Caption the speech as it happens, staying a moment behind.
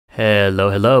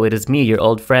Hello, it is me, your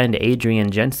old friend Adrian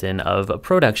Jensen of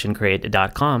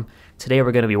ProductionCrate.com. Today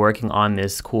we're going to be working on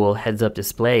this cool heads-up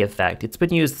display effect. It's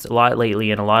been used a lot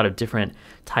lately in a lot of different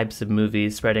types of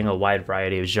movies, spreading a wide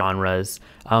variety of genres.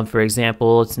 For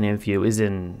example, let's name a few. It was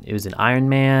in Iron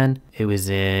Man, it was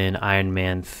in Iron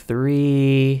Man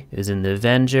 3, it was in the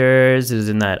Avengers, it was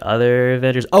in that other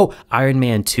Avengers. Oh, Iron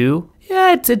Man 2.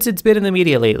 Yeah, it's been in the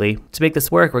media lately. To make this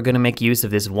work, we're going to make use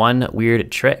of this one weird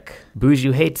trick.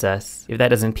 Buju hates us. If that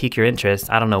doesn't pique your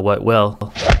interest, I don't know what will.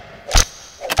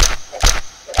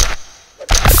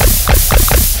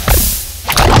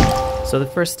 So the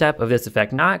first step of this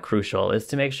effect, not crucial, is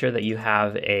to make sure that you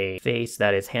have a face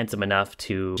that is handsome enough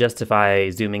to justify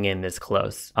zooming in this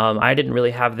close. I didn't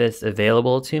really have this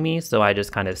available to me, so I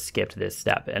just kind of skipped this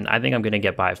step. And I think I'm going to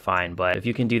get by fine, but if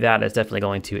you can do that, that's definitely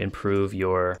going to improve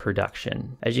your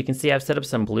production. As you can see, I've set up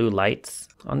some blue lights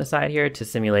on the side here to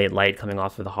simulate light coming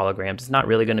off of the holograms. It's not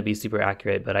really going to be super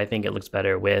accurate, but I think it looks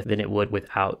better with than it would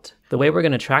without. The way we're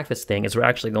going to track this thing is we're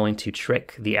actually going to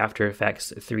trick the After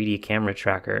Effects 3D camera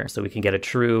tracker so we can get a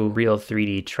true, real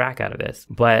 3D track out of this.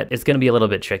 But it's going to be a little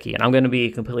bit tricky, and I'm going to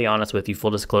be completely honest with you, full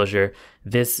disclosure,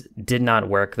 this did not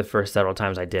work the first several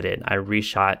times I did it. I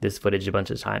reshot this footage a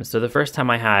bunch of times. So the first time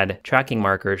I had tracking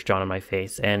markers drawn on my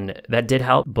face, and that did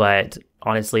help, but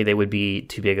honestly, they would be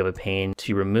too big of a pain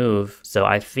to remove. So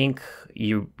I think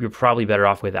you're probably better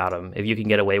off without them. If you can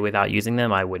get away without using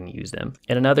them, I wouldn't use them.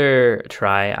 In another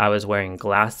try, I was wearing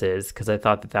glasses because I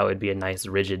thought that would be a nice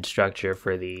rigid structure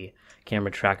for the camera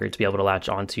tracker to be able to latch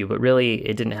onto, but really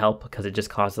it didn't help because it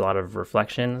just caused a lot of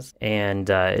reflections and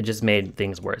it just made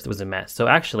things worse. It was a mess. So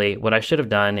actually what I should have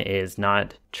done is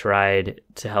not tried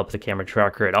to help the camera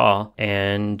tracker at all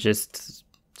and just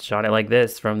shot it like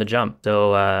this from the jump.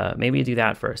 So maybe do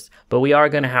that first. But we are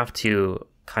going to have to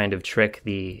kind of trick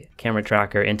the camera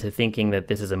tracker into thinking that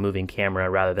this is a moving camera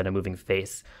rather than a moving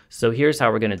face. So here's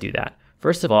how we're going to do that.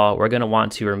 First of all, we're going to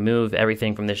want to remove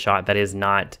everything from this shot that is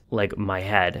not like my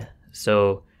head.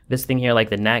 So this thing here, like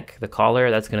the neck, the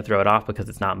collar, that's going to throw it off because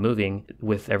it's not moving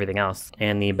with everything else.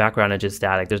 And the background is just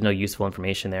static. There's no useful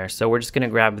information there. So we're just going to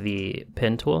grab the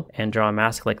pen tool and draw a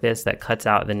mask like this that cuts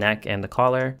out the neck and the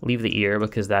collar. Leave the ear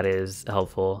because that is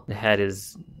helpful. The head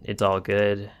it's all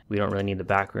good. We don't really need the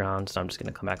background. So I'm just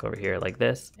going to come back over here like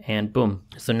this and boom.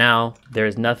 So now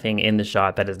there's nothing in the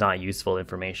shot that is not useful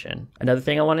information. Another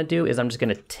thing I want to do is I'm just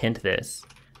going to tint this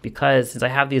because since I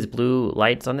have these blue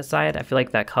lights on the side, I feel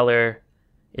like that color,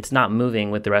 it's not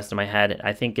moving with the rest of my head.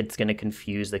 I think it's going to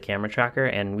confuse the camera tracker,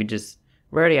 and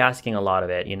we're already asking a lot of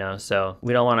it, you know, so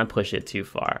we don't want to push it too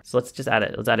far. So let's add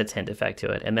a tint effect to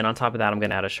it. And then on top of that, I'm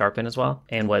going to add a sharpen as well.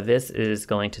 And what this is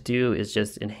going to do is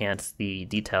just enhance the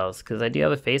details, because I do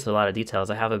have a face with a lot of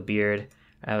details. I have a beard.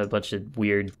 I have a bunch of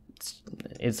weird,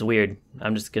 it's weird.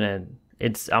 I'm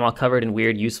all covered in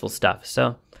weird, useful stuff.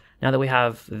 So now that we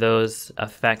have those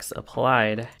effects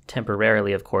applied,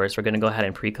 temporarily of course, we're going to go ahead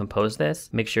and pre-compose this.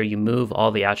 Make sure you move all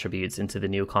the attributes into the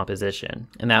new composition.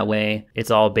 And that way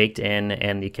it's all baked in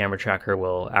and the camera tracker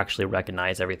will actually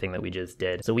recognize everything that we just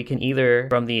did. So we can either,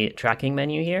 from the tracking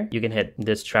menu here, you can hit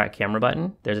this track camera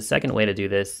button. There's a second way to do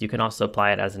this. You can also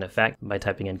apply it as an effect by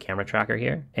typing in camera tracker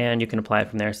here. And you can apply it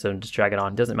from there, so just drag it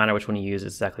on. It doesn't matter which one you use,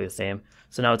 it's exactly the same.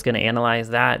 So now it's going to analyze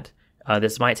that.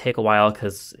 This might take a while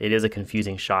because it is a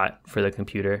confusing shot for the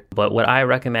computer. But what I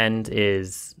recommend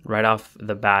is right off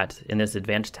the bat in this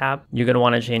advanced tab, you're going to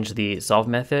want to change the solve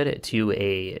method to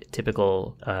a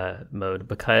typical mode,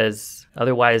 because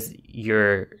otherwise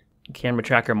your camera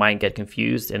tracker might get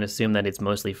confused and assume that it's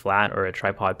mostly flat or a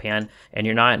tripod pan, and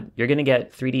you're going to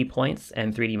get 3D points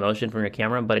and 3D motion from your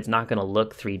camera, but it's not going to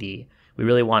look 3D. We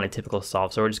really want a typical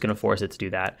solve, so we're just going to force it to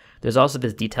do that. There's also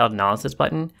this detailed analysis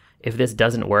button. If this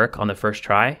doesn't work on the first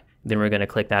try, then we're going to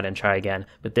click that and try again.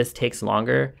 But this takes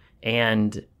longer,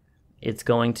 and it's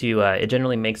going to, it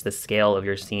generally makes the scale of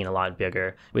your scene a lot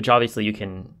bigger, which obviously you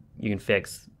can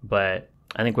fix, but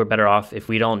I think we're better off, if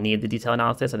we don't need the detail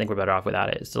analysis, I think we're better off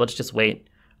without it. So let's just wait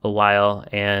a while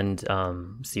and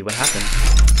see what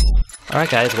happens. Alright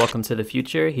guys, welcome to the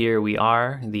future. Here we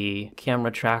are. The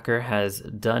camera tracker has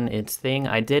done its thing.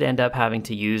 I did end up having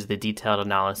to use the detailed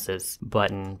analysis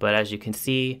button, but as you can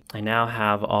see, I now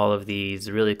have all of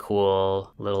these really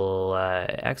cool little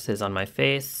X's on my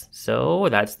face. So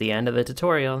that's the end of the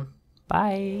tutorial.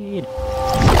 Bye!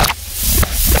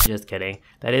 Just kidding.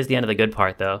 That is the end of the good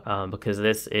part though, because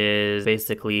this is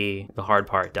basically the hard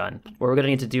part done. What we're gonna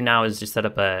need to do now is just set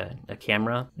up a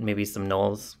camera, maybe some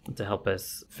nulls to help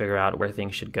us figure out where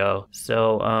things should go.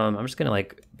 So I'm just gonna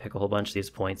like pick a whole bunch of these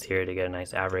points here to get a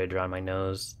nice average around my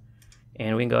nose.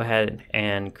 And we can go ahead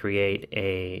and create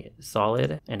a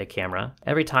solid and a camera.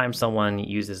 Every time someone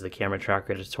uses the camera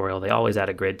tracker tutorial, they always add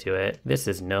a grid to it. This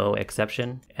is no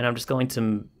exception. And I'm just going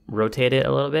to rotate it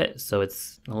a little bit so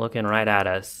it's looking right at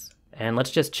us. And let's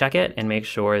just check it and make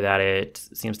sure that it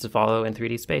seems to follow in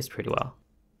 3D space pretty well.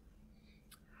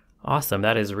 Awesome,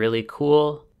 that is really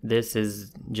cool. This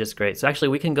is just great. So actually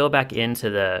we can go back into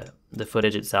the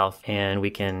footage itself and we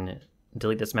can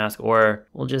delete this mask, or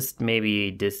we'll just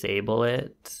maybe disable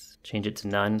it, change it to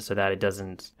none so that it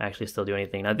doesn't actually still do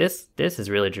anything. Now this is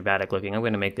really dramatic looking. I'm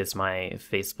going to make this my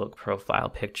Facebook profile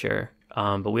picture,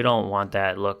 but we don't want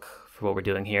that look for what we're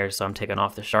doing here. So I'm taking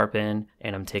off the sharpen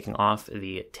and I'm taking off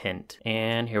the tint.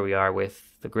 And here we are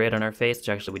with the grid on our face, which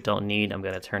actually we don't need. I'm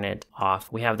going to turn it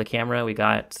off. We have the camera. We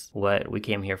got what we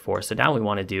came here for. So now what we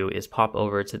want to do is pop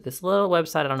over to this little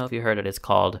website. I don't know if you heard it. It's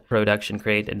called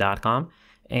ProductionCrate.com.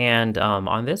 And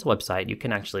on this website, you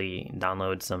can actually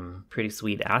download some pretty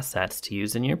sweet assets to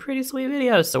use in your pretty sweet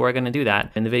videos. So we're going to do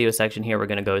that. In the video section here, we're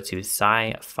going to go to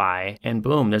sci-fi, and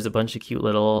boom, there's a bunch of cute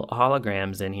little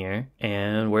holograms in here.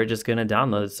 And we're just going to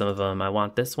download some of them. I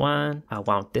want this one. I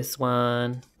want this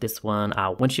one. This one.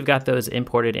 Once you've got those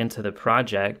imported into the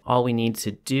project, all we need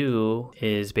to do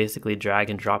is basically drag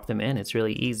and drop them in. It's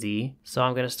really easy. So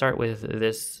I'm going to start with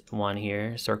this one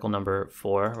here, circle number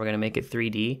 4. We're going to make it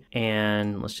 3D,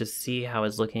 and let's just see how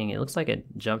it's looking. It looks like it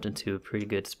jumped into a pretty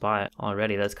good spot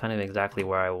already. That's kind of exactly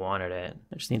where I wanted it.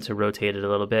 I just need to rotate it a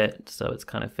little bit so it's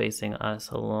kind of facing us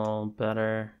a little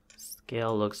better.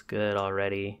 Scale looks good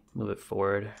already. Move it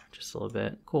forward just a little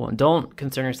bit. Cool. And don't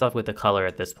concern yourself with the color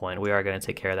at this point. We are going to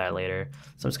take care of that later.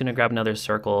 So I'm just going to grab another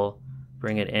circle,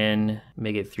 bring it in,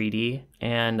 make it 3D.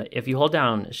 And if you hold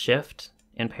down Shift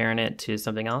and parent it to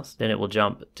something else, then it will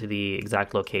jump to the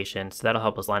exact location. So that'll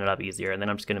help us line it up easier. And then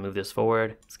I'm just going to move this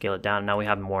forward, scale it down. Now we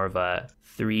have more of a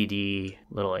 3D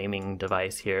little aiming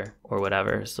device here or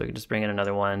whatever. So you can just bring in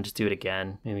another one, just do it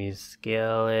again. Maybe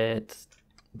scale it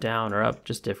down or up,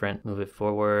 just different. Move it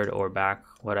forward or back,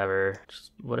 whatever.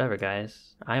 Just whatever,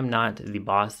 guys. I am not the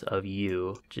boss of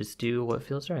you. Just do what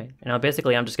feels right. And now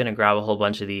basically I'm just going to grab a whole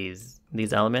bunch of these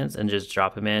elements and just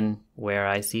drop them in where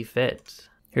I see fit.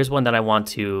 Here's one that I want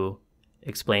to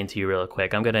explain to you real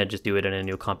quick. I'm going to just do it in a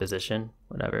new composition.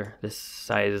 Whatever. This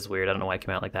size is weird. I don't know why it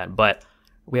came out like that. But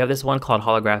we have this one called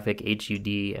holographic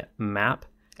HUD map.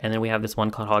 And then we have this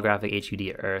one called holographic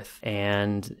HUD earth.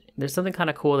 And there's something kind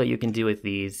of cool that you can do with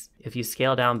these. If you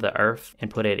scale down the earth and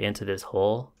put it into this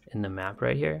hole in the map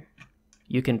right here,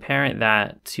 you can parent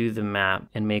that to the map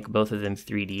and make both of them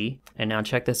 3D. And now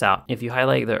check this out. If you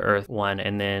highlight the earth one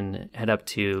and then head up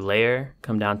to layer,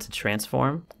 come down to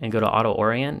transform and go to auto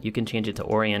orient, you can change it to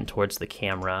orient towards the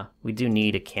camera. We do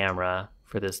need a camera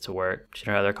for this to work.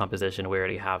 In our other composition, we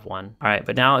already have one. All right,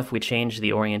 but now if we change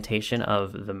the orientation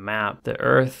of the map, the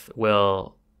earth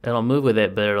it'll move with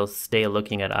it, but it'll stay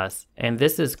looking at us. And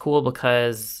this is cool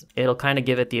because it'll kind of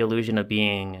give it the illusion of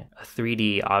being a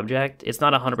 3D object. It's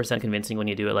not 100% convincing when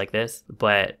you do it like this,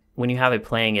 but when you have it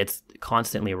playing, it's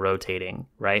constantly rotating,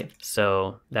 right?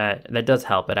 So that does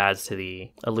help. It adds to the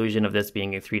illusion of this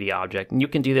being a 3D object. And you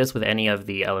can do this with any of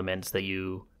the elements that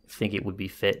you think it would be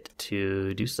fit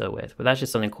to do so with. But that's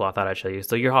just something cool I thought I'd show you.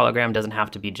 So your hologram doesn't have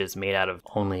to be just made out of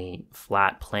only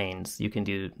flat planes. You can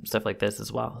do stuff like this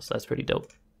as well. So that's pretty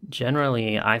dope.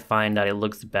 Generally, I find that it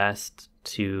looks best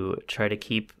to try to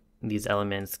keep these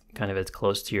elements kind of as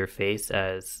close to your face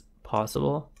as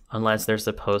possible, unless they're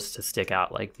supposed to stick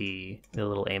out like the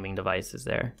little aiming devices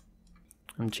there.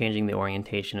 I'm changing the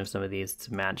orientation of some of these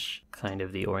to match kind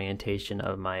of the orientation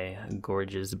of my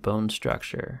gorgeous bone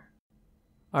structure.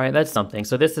 All right, that's something.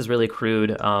 So this is really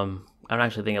crude. I don't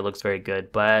actually think it looks very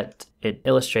good, but it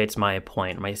illustrates my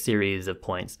point, my series of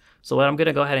points. So what I'm going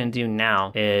to go ahead and do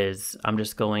now is I'm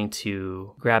just going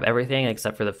to grab everything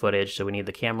except for the footage. So we need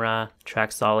the camera,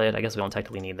 track solid. I guess we don't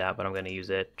technically need that, but I'm going to use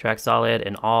it. Track solid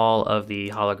and all of the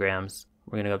holograms.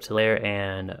 We're going to go up to layer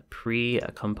and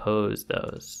pre-compose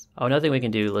those. Oh, another thing we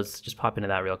can do, let's just pop into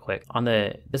that real quick.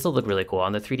 This will look really cool.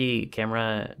 On the 3D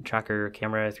camera, tracker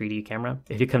camera, 3D camera,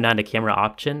 if you come down to camera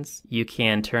options, you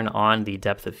can turn on the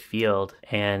depth of field.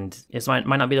 And it might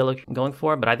not be the look I'm going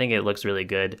for, but I think it looks really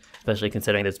good, especially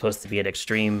considering it's supposed to be an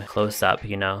extreme close-up,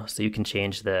 you know? So you can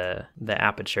change the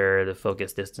aperture, the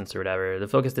focus distance or whatever. The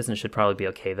focus distance should probably be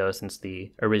okay though, since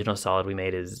the original solid we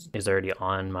made is already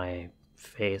on my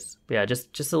face. But yeah,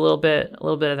 just a little bit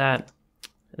of that.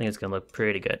 I think it's gonna look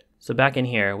pretty good. So back in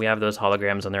here, we have those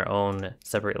holograms on their own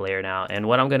separate layer now. And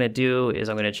what I'm gonna do is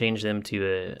I'm gonna change them to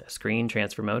a screen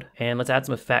transfer mode. And let's add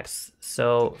some effects.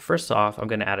 So first off, I'm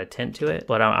gonna add a tint to it,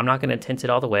 but I'm not gonna tint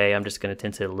it all the way. I'm just gonna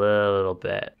tint it a little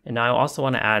bit. And now I also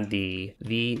wanna add the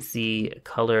VC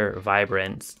Color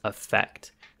Vibrance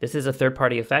effect. This is a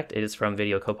third-party effect. It is from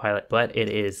Video Copilot, but it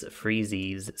is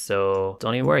freezies. So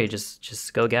don't even worry,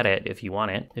 just go get it if you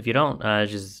want it. If you don't,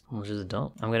 just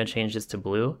don't. I'm gonna change this to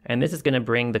blue. And this is gonna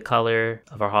bring the color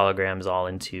of our holograms all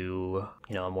into,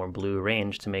 you know, a more blue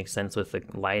range to make sense with the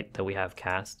light that we have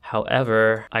cast.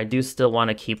 However, I do still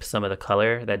wanna keep some of the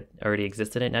color that already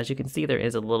existed in it. As you can see, there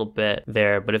is a little bit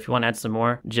there, but if you wanna add some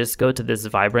more, just go to this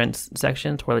vibrance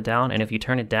section, twirl it down, and if you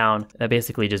turn it down, that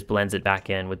basically just blends it back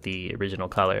in with the original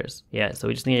color. Yeah, so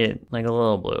we just need it like a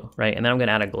little blue, right? And then I'm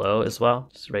gonna add a glow as well,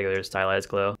 just regular stylized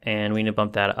glow. And we need to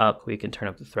bump that up. We can turn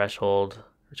up the threshold,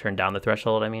 or turn down the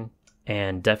threshold, I mean.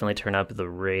 And definitely turn up the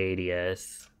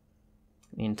radius.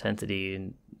 The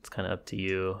intensity, it's kind of up to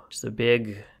you. Just a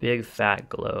big fat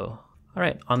glow. All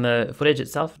right, on the footage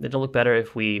itself, it'll look better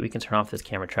if we can turn off this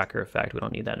camera tracker effect. We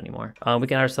don't need that anymore. We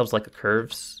can add ourselves like a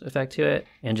curves effect to it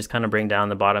and just kind of bring down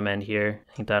the bottom end here.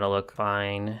 I think that'll look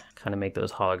fine. Kind of make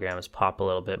those holograms pop a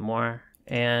little bit more.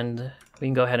 And we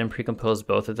can go ahead and pre-compose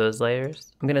both of those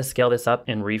layers. I'm gonna scale this up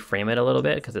and reframe it a little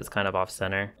bit because it's kind of off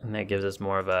center. And that gives us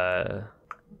more of a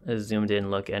zoomed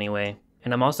in look anyway.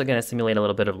 And I'm also gonna simulate a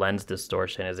little bit of lens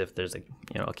distortion as if there's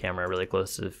a camera really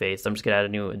close to the face. So I'm just gonna add a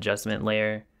new adjustment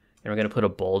layer. And we're gonna put a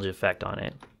bulge effect on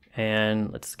it.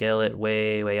 And let's scale it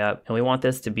way up. And we want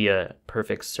this to be a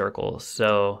perfect circle.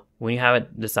 So when you have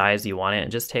it the size you want it,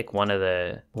 just take one of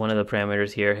the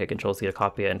parameters here, hit Control-C to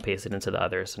copy it and paste it into the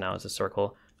other. So now it's a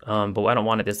circle. But I don't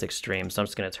want it this extreme, so I'm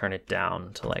just gonna turn it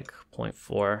down to like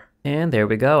 0.4. And there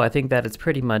we go. I think that is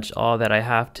pretty much all that I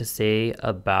have to say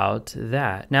about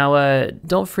that. Now,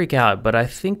 don't freak out, but I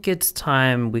think it's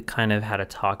time we kind of had a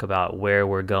talk about where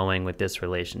we're going with this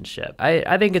relationship.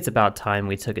 I think it's about time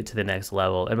we took it to the next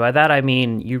level. And by that, I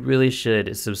mean, you really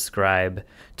should subscribe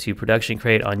to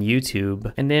ProductionCrate on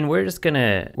YouTube. And then we're just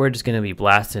gonna be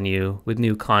blasting you with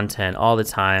new content all the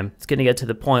time. It's gonna get to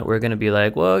the point where we're gonna be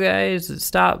like, whoa guys,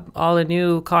 stop all the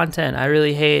new content. I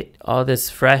really hate all this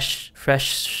fresh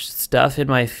stuff in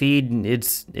my feed.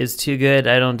 It's too good.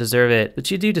 I don't deserve it. But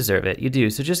you do deserve it. You do.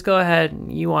 So just go ahead.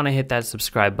 You want to hit that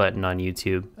subscribe button on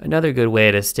YouTube. Another good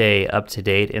way to stay up to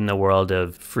date in the world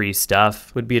of free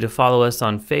stuff would be to follow us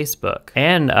on Facebook.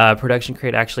 And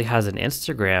ProductionCrate actually has an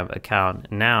Instagram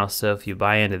account now. So if you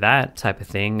buy into that type of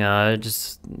thing,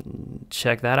 just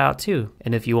check that out too.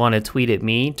 And if you want to tweet at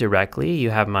me directly, you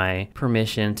have my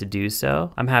permission to do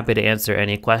so. I'm happy to answer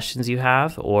any questions you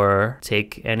have or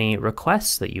take any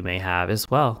requests that you may have as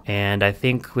well. And I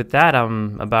think with that,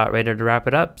 I'm about ready to wrap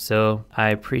it up. So I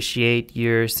appreciate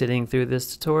your sitting through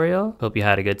this tutorial. Hope you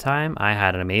had a good time. I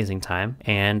had an amazing time,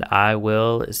 and I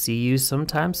will see you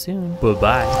sometime soon.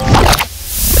 Bye-bye.